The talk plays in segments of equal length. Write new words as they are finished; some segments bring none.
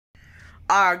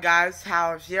Alright guys,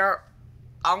 Howard here.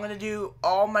 I'm gonna do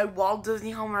all my Walt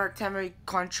Disney Home Entertainment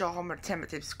Control Home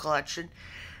Entertainment Tapes collection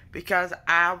because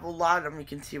I have a lot of them. You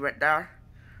can see right there.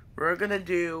 We're gonna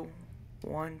do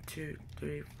 1, 2,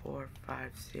 3, 4,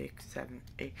 5, 6, 7,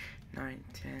 8, 9,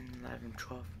 10, 11,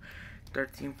 12,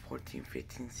 13, 14,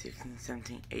 15, 16,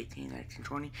 17, 18, 19,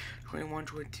 20, 21,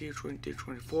 22, 23,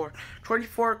 24,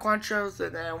 24 conchos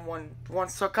and then one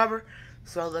silk cover.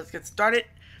 So let's get started.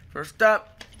 First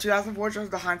up, 2004 shows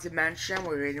The Haunted Mansion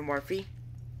with Eddie Murphy.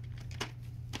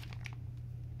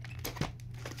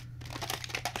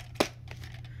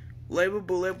 Label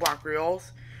Bullet Block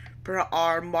Reels. Printed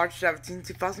on March 17,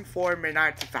 2004,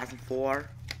 midnight 2004.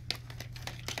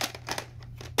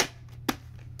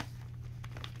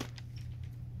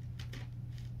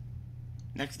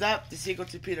 Next up, the sequel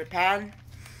to Peter Pan.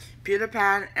 Peter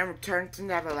Pan and Return to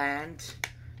Neverland.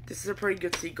 This is a pretty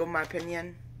good sequel in my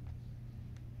opinion.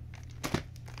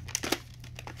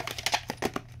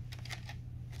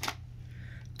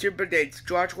 Super dates,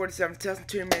 July 27,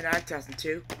 2002, May 9,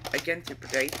 2002. Again, super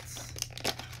dates.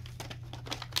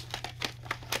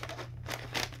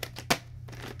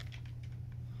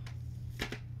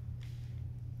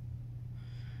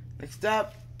 Next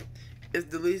up is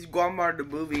the least Guamar the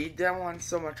movie. That one's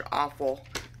so much awful.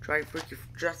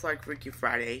 Just like Freaky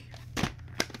Friday.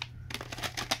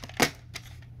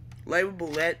 Label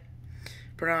Bullet.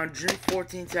 Put on June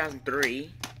 14,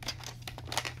 2003.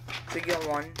 Figure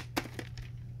 1.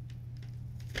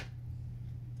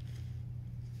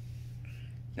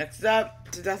 Next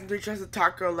up, 2003 Chance of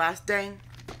Taco Last Day.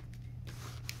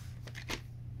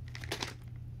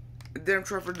 Then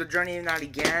for The Journey Not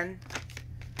Again.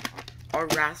 Or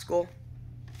Rascal.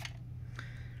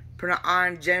 Put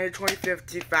on January 25th,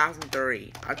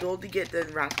 2003. I told to get the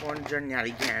Rascal and Journey Not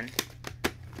Again.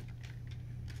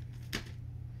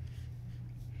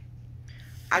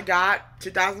 I got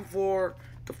 2004,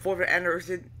 the 4th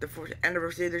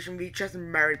anniversary edition VHS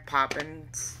and Mary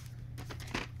Poppins.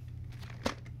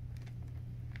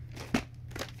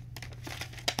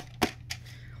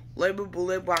 Label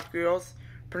Bullet Black Girls,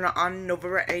 printed on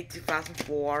November 8,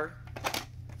 2004.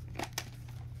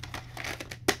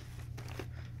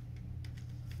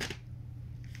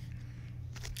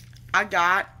 I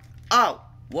got,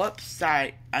 whoops,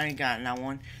 sorry, I ain't got that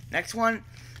one. Next one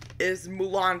is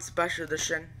Mulan Special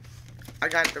Edition. I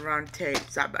got the round tape,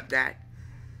 sorry about that.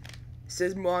 It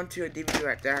says Mulan 2 a DVD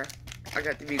right there. I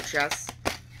got the VHS.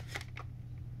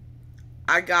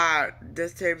 I got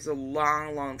this tape a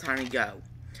long time ago.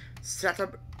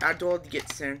 I told to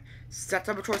get soon.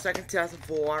 September 22nd,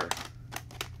 2004.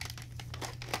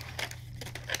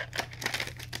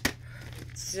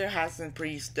 Still has some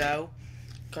priest though.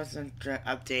 Cause I'm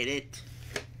updated.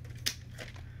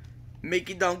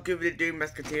 Mickey Don't Give It to Three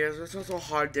Musketeers. This was a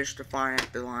hard dish to find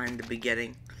at the line in the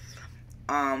beginning.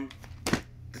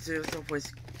 This is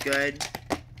was good.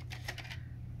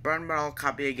 Burn Metal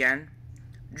copy again.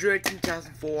 June 18,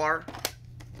 2004.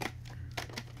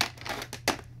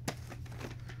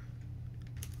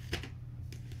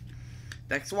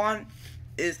 Next one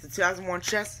is the 2001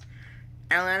 Chess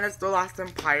Atlantis The Lost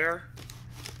Empire.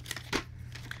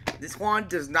 This one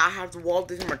does not have the Walt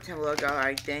Disney Entertainment logo,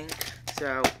 I think.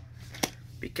 So,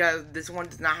 because this one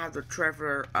does not have the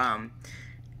Trevor,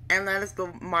 Atlantis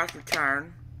The Mars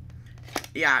Return.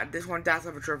 Yeah, this one does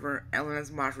have a Trevor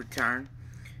Atlantis Mars Return.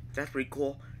 That's pretty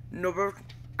cool. November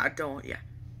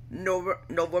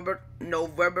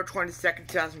 22nd,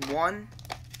 2001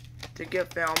 to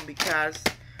get filmed because,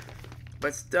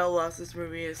 but still, this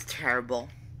movie is terrible.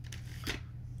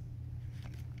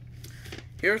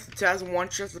 Here's the 2001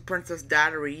 Chess of Princess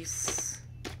Diaries.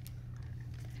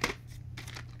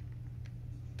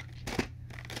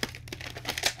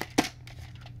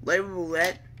 Label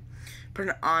Bullet,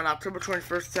 printed on October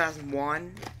 21st,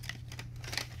 2001.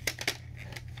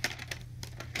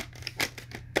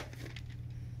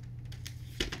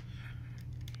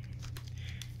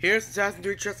 Here's the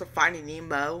 2003 Chess of Finding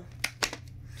Nemo.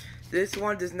 This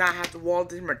one does not have the Walt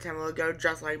Disney Entertainment logo,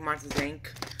 just like Monsters Inc.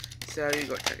 So you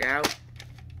go check it out.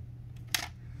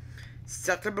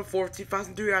 September 4th,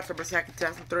 2003, October 2nd,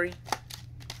 2003.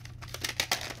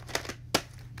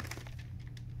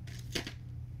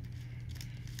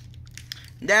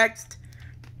 Next,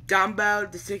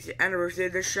 Dumbo, the 60th Anniversary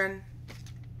Edition.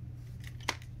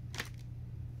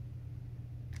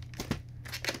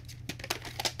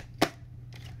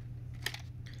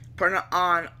 Printed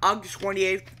on August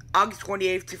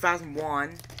 28th,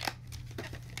 2001.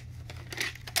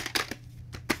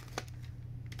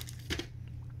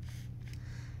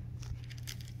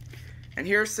 And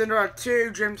here's Cinderella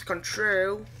 2, Dreams Come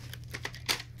True.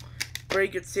 Very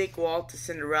good sequel to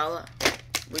Cinderella.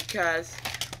 because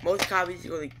most copies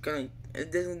are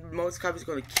most copies are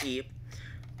gonna keep.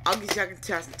 August 2nd,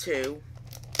 2002.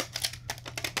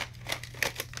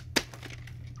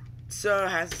 So it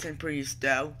has the same price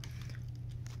though.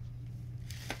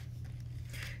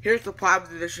 Here's the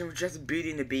Platinum Edition, which has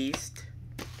Beauty and the Beast.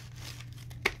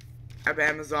 Of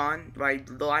Amazon, by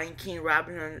The Lion King,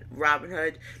 Robin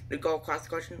Hood, the Gold Classic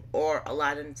Collection, or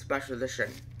Aladdin Special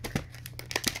Edition.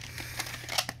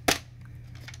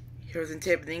 Here's in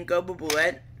tape and Go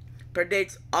Bullet. Per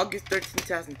dates August 13,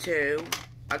 2002.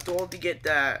 I told to get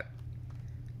the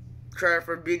trailer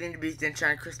for Beauty and the Beast and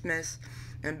China Christmas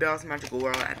and Belle's Magical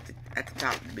World at the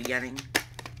top of the beginning.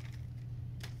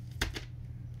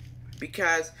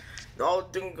 Because the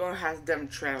old Dingo has them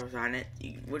trailers on it.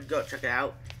 You would go check it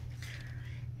out.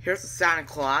 Here's the Santa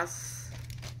Claus.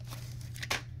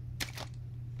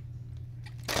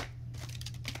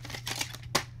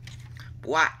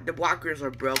 The blockers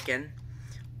are broken.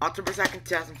 October 2nd,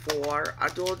 2004. I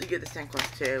told you to get the Santa Claus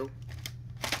 2.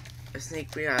 A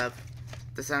sneak peek of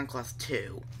the Santa Claus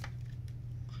 2.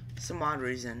 Some odd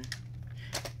reason.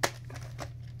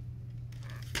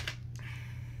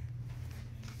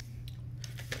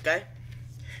 Okay.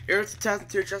 Here's the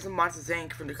 2002 Justin Monsters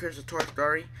Inc. from the Crystal Toy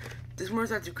Story. This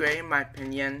movie's not too great in my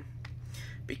opinion,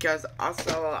 because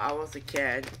also I was a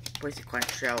kid. Play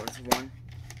sequential is one.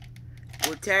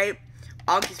 We'll tape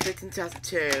August 15,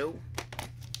 2002.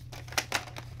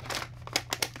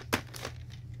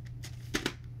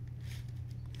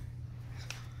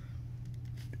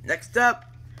 Next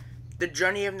up, The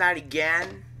Journey of Night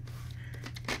Again.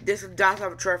 This one does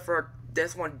have a trailer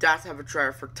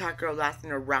for Tucker Lasting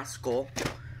a Rascal.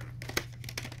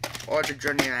 Or The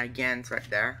Journey of Night Again, it's right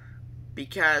there.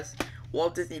 Because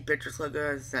Walt Disney Pictures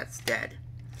logo is that's dead.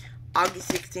 August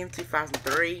 16,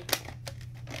 2003.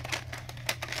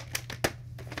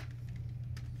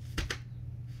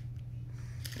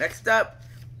 Next up,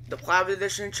 the Platinum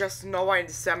Edition, just Snow White and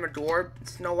the Seven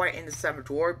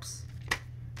Dwarfs.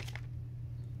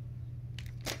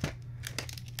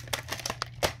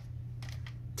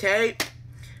 Tape.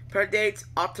 Per dates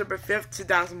October 5th,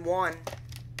 2001.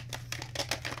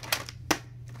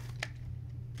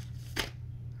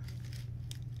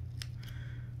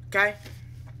 Okay.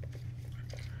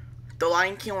 The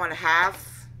Lion King 1/2.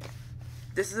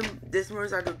 This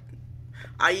movie's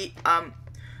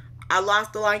I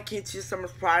lost The Lion King 2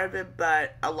 summers prior to it,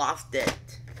 but I lost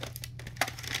it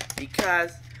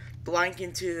because The Lion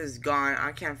King 2 is gone.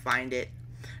 I can't find it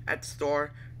at the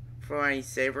store for any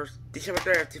savers. December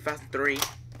 3rd, 2003.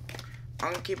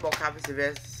 I'm gonna keep all copies of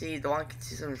this. See, The Lion King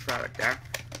 2 summers prior right there,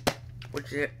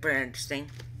 which is pretty interesting.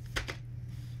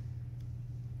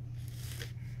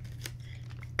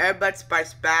 Airbud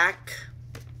Spice Back.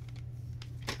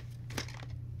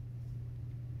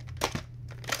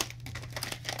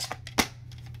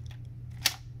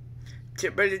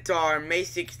 Tip rated are May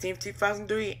 16th,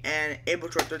 2003 and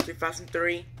April 23rd,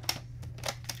 2003.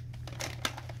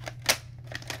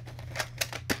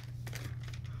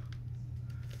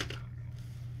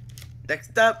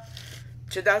 Next up,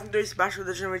 2003 Special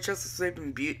Edition with just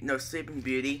Sleeping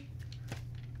Beauty.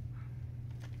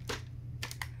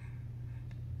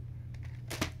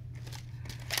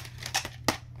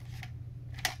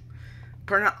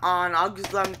 Printed on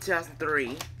August 11th,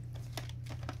 2003.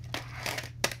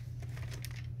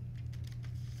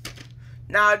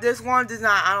 Now, this one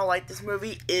I don't like this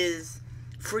movie, is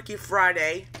Freaky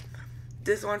Friday.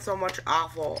 This one's so much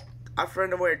awful. I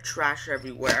find the way trash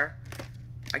everywhere.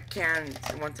 I can't,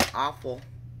 this one's awful.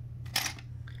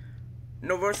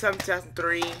 November 7th,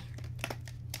 2003.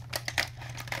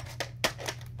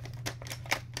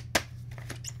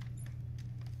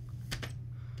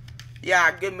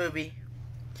 Yeah, good movie.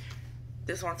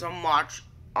 This one's so much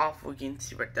awful, you can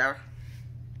see right there.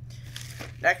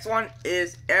 Next one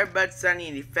is Airbud Sunny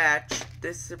and the Fetch.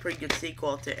 This is a pretty good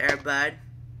sequel to Airbud.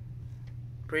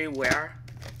 Pretty rare.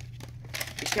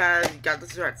 Because you got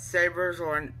this at Savers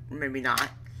or maybe not.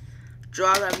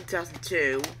 July 11,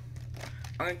 2002.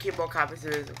 I'm going to keep all copies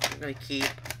of this. I'm going to keep.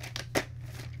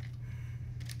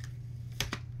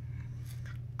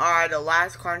 Alright, the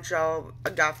last control I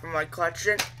got from my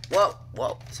collection. Whoa,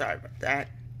 sorry about that.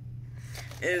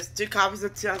 Is 2 copies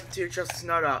of 2002 just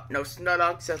Snow Dog. No, Snow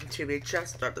Dog 2002 VHS.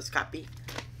 Start this copy.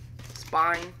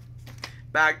 Spine.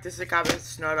 Back. This is a copy of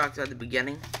Snow Dogs at the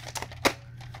beginning.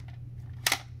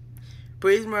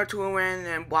 Please remember to win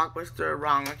and Blockbuster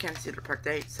wrong. I can't see the part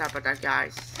date. Sorry about that,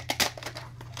 guys.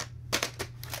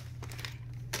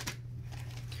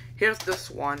 Here's this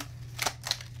one.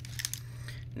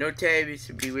 No tape. Used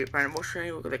to be weird. Emotionally.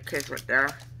 Look at the case right there.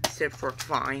 Safe for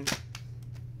fine.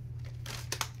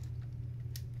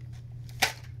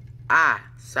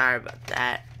 Sorry about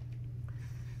that.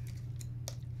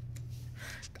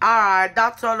 Alright,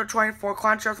 that's all the 24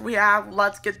 contracts we have.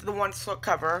 Let's get to the one slip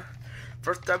cover.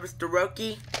 First up is the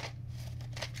rookie.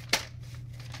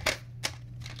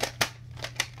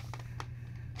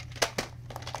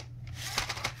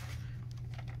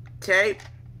 Okay,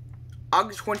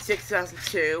 August 26,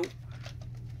 2002.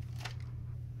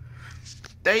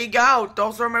 There you go.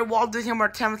 Those are my Walt Disney Home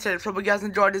Entertainment tips. Hope you guys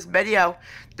enjoyed this video.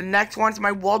 The next one's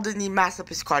my Walt Disney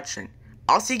Masterpiece collection.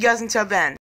 I'll see you guys until then.